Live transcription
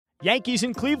Yankees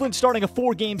in Cleveland starting a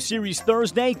 4-game series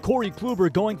Thursday. Corey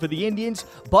Kluber going for the Indians,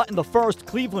 but in the first,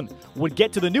 Cleveland would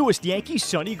get to the newest Yankee,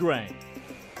 Sonny Gray.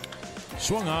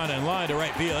 Swung on and line to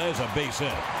right field. There's a base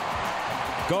hit.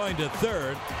 Going to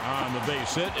third on the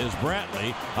base hit is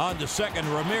Brantley. On to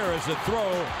second, Ramirez. The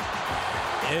throw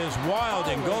is wild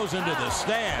and goes into the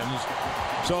stands.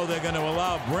 So they're going to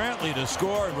allow Brantley to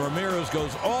score, and Ramirez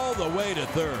goes all the way to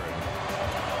third.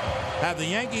 Have the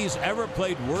Yankees ever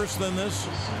played worse than this?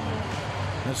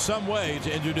 There's some way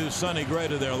to introduce Sonny Gray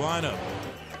to their lineup.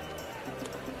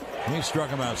 He struck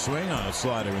him out swing on a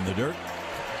slider in the dirt.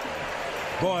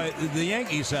 Boy, the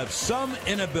Yankees have some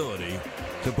inability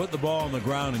to put the ball on the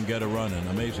ground and get a run in.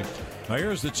 Amazing. Now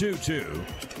here's the 2-2.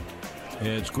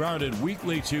 It's grounded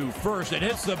weakly to first. It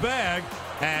hits the bag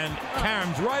and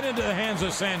caroms right into the hands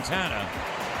of Santana,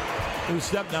 who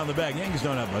stepped down the bag. Yankees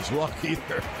don't have much luck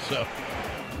either. So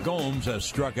Gomes has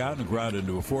struck out and grounded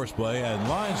into a force play and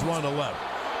lines one to left.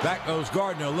 Back goes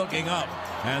Gardner looking up,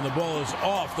 and the ball is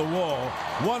off the wall.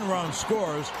 1 run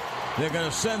scores. They're going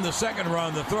to send the second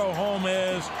run. The throw home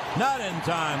is not in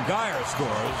time. Geyer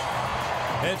scores.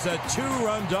 It's a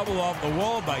 2-run double off the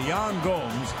wall by Yan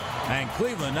Gomes, and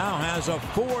Cleveland now has a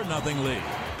 4-0 lead.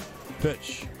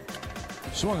 Pitch.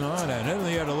 Swung on and in the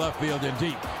air to left field and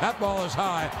deep. That ball is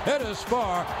high. It is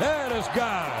far. It is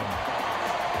gone.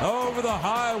 Over the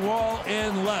high wall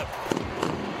in left.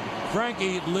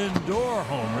 Frankie Lindor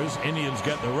homers. Indians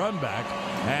get the run back,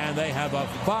 and they have a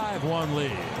 5-1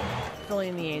 lead.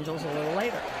 Filling the Angels a little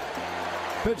later.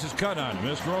 Pitch is cut on.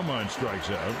 Missed. Romine strikes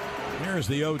out. Here's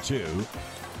the 0-2.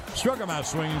 Struck him out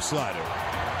swinging slider.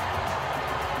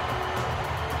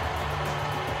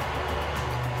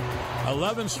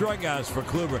 Eleven strikeouts for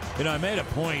Kluber. You know, I made a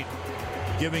point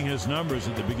giving his numbers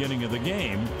at the beginning of the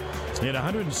game. He had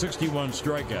 161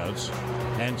 strikeouts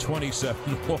and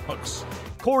 27 walks.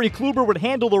 Corey Kluber would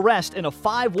handle the rest in a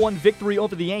 5-1 victory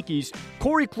over the Yankees.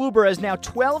 Corey Kluber has now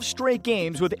 12 straight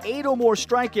games with 8 or more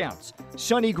strikeouts.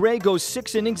 Sonny Gray goes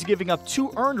 6 innings, giving up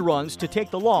 2 earned runs to take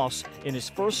the loss in his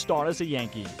first start as a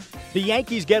Yankee. The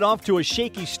Yankees get off to a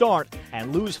shaky start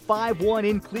and lose 5-1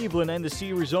 in Cleveland in the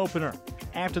series opener.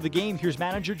 After the game, here's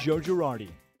manager Joe Girardi.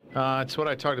 It's what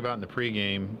I talked about in the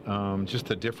pregame, just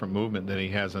the different movement that he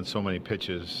has on so many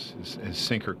pitches. His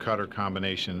sinker-cutter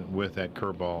combination with that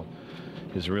curveball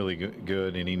is really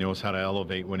good, and he knows how to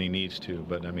elevate when he needs to.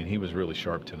 But, I mean, he was really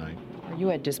sharp tonight. Are you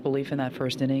at disbelief in that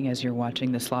first inning as you're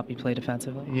watching the sloppy play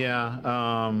defensively?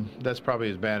 Yeah, that's probably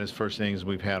as bad as first innings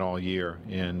we've had all year.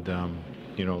 And,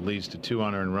 you know, it leads to 2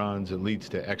 unearned runs. It leads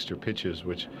to extra pitches,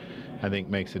 which I think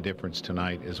makes a difference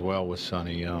tonight as well with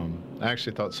Sonny. I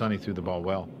actually thought Sonny threw the ball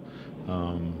well.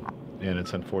 And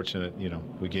it's unfortunate, you know,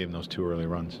 we gave him those 2 early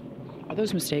runs. Are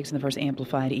those mistakes in the first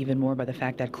amplified even more by the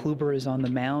fact that Kluber is on the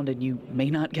mound and you may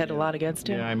not get a lot against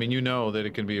him? Yeah, I mean, you know that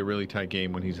it can be a really tight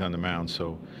game when he's on the mound,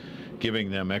 so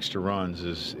giving them extra runs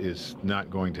is not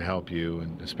going to help you,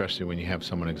 and especially when you have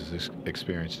someone as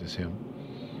experienced as him.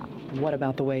 What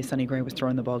about the way Sonny Gray was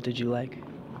throwing the ball did you like?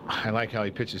 I like how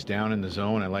he pitches down in the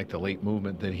zone. I like the late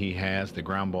movement that he has, the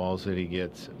ground balls that he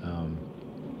gets.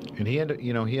 And he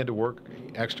had to work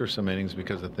extra some innings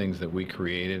because of things that we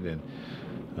created, and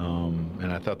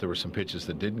I thought there were some pitches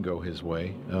that didn't go his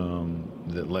way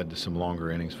that led to some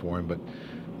longer innings for him. But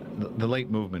the late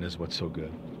movement is what's so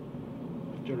good.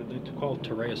 Joe, did they call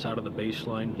Torres out of the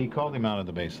baseline? He called him out of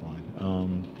the baseline,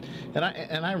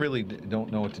 and I really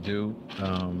don't know what to do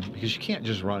because you can't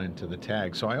just run into the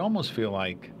tag. So I almost feel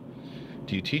like,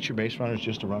 do you teach your base runners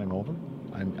just to run him over?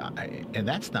 And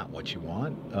that's not what you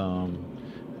want.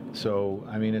 So,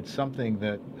 I mean, it's something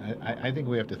that I think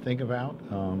we have to think about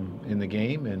in the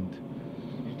game. And,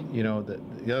 you know, the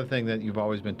other thing that you've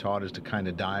always been taught is to kind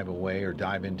of dive away or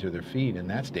dive into their feet, and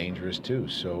that's dangerous too.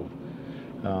 So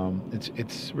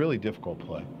it's really difficult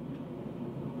play.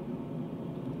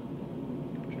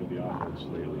 The offense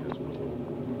lately has been a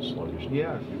little sluggish.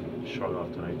 Yeah. You shut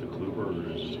off tonight to Kluber,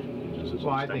 or is it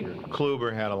Well, I think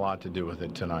Kluber had a lot to do with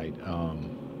it tonight.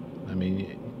 I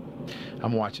mean,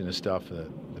 I'm watching the stuff, the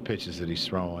pitches that he's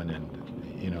throwing, and,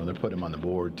 you know, they're putting him on the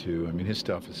board too. I mean, his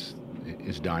stuff is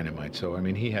dynamite. So, I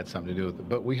mean, he had something to do with it.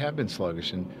 But we have been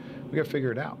sluggish, and we got to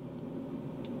figure it out.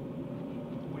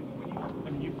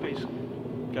 When you face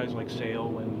guys like Sale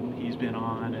when he's been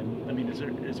on, and I mean, is there?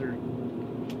 I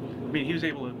mean,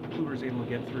 Kluber's able to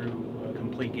get through a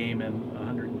complete game in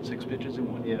 106 pitches,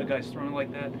 and when a guy's throwing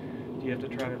like that, do you have to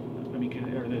try to? I mean,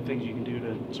 are there things you can do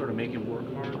to sort of make him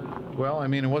work harder? Well, I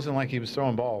mean, it wasn't like he was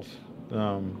throwing balls.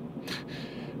 I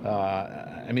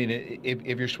mean,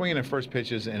 if you're swinging at first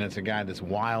pitches and it's a guy that's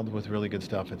wild with really good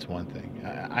stuff, it's one thing.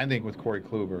 I think with Corey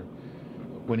Kluber,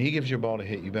 when he gives you a ball to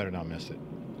hit, you better not miss it.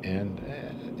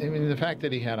 I mean, the fact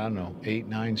that he had, I don't know, 8,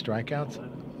 9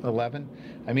 strikeouts, 11.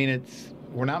 I mean,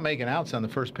 we're not making outs on the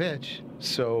first pitch.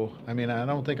 So, I mean, I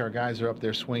don't think our guys are up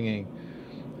there swinging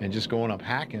and just going up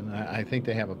hacking. I think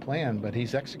they have a plan, but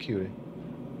he's executing.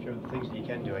 Sure, the things that you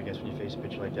can do, I guess, when you face a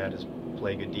pitch like that is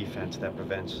play good defense that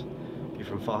prevents you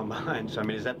from falling behind. So, I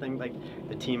mean, is that thing like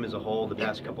the team as a whole the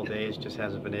past couple days just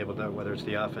hasn't been able to, whether it's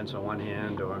the offense on one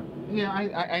hand or... Yeah,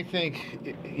 I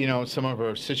think, you know, some of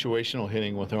our situational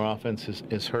hitting with our offense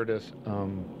has hurt us.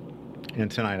 And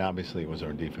tonight, obviously, was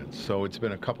our defense. So it's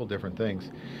been a couple different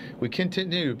things. We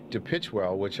continue to pitch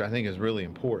well, which I think is really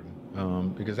important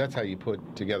because that's how you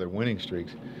put together winning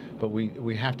streaks. But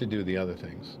we have to do the other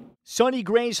things. Sonny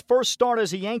Gray's first start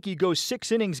as a Yankee goes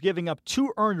 6 innings, giving up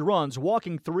 2 earned runs,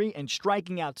 walking 3 and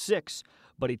striking out 6.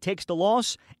 But he takes the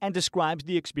loss and describes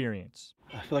the experience.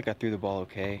 I feel like I threw the ball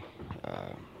okay,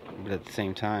 but at the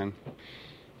same time,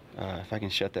 if I can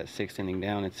shut that 6th inning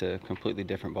down, it's a completely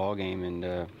different ball game, and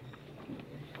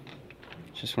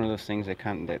it's just one of those things that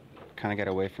kind of got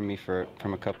away from me for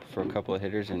a couple of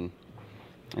hitters, and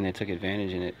they took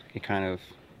advantage, and it kind of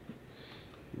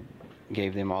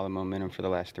gave them all the momentum for the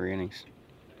last 3 innings.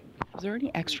 Was there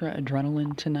any extra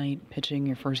adrenaline tonight, pitching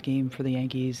your first game for the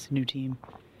Yankees, new team?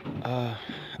 I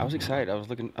was excited. I was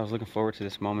looking forward to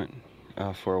this moment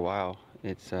for a while.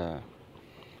 I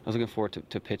was looking forward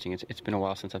to pitching. It's been a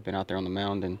while since I've been out there on the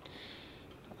mound, and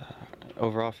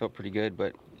overall I felt pretty good.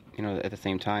 But you know, at the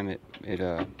same time, you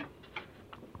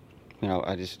know,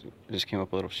 I just came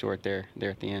up a little short there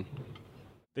at the end.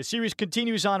 The series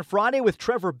continues on Friday with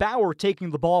Trevor Bauer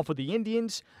taking the ball for the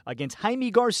Indians against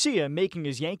Jaime Garcia making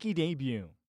his Yankee debut.